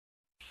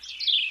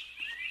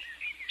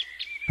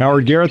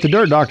Howard Garrett, the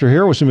Dirt Doctor,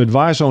 here with some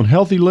advice on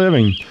healthy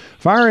living.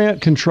 Fire ant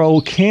control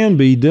can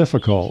be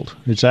difficult.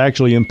 It's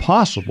actually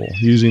impossible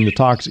using the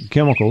toxic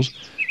chemicals.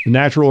 The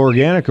natural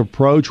organic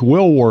approach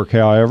will work,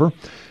 however.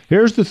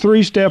 Here's the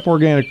 3-step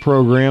organic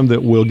program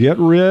that will get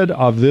rid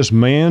of this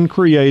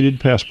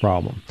man-created pest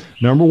problem.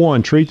 Number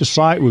 1, treat the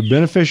site with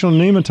beneficial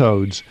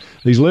nematodes.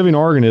 These living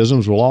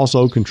organisms will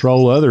also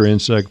control other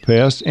insect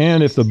pests,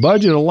 and if the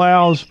budget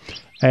allows,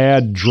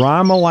 add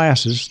dry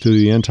molasses to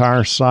the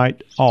entire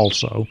site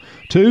also.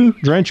 2,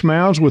 drench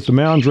mounds with the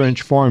Mound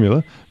Drench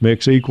formula.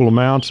 Mix equal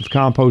amounts of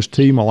compost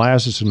tea,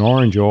 molasses, and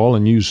orange oil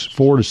and use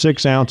 4 to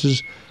 6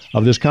 ounces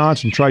of this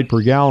concentrate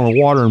per gallon of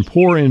water and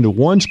pour into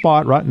one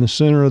spot right in the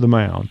center of the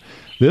mound.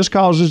 This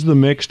causes the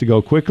mix to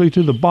go quickly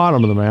to the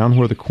bottom of the mound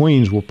where the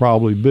queens will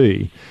probably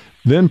be.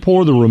 Then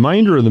pour the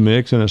remainder of the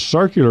mix in a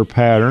circular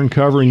pattern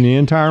covering the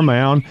entire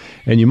mound,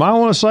 and you might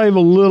want to save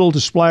a little to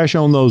splash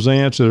on those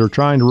ants that are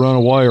trying to run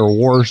away or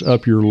worse,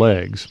 up your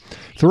legs.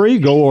 3,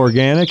 go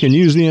organic and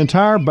use the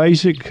entire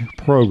basic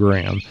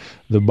program.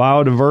 The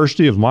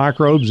biodiversity of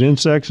microbes,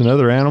 insects, and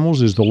other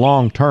animals is the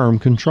long-term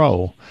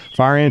control.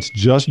 Fire ants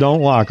just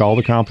don't like all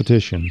the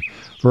competition.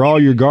 For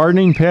all your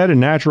gardening, pet, and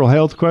natural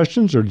health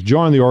questions, or to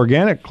join the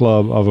Organic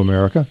Club of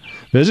America,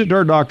 visit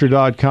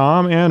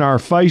DirtDoctor.com and our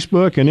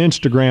Facebook and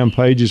Instagram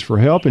pages for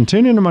help, and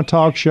tune into my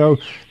talk show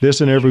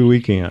this and every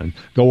weekend.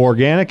 Go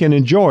organic and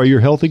enjoy your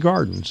healthy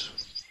gardens.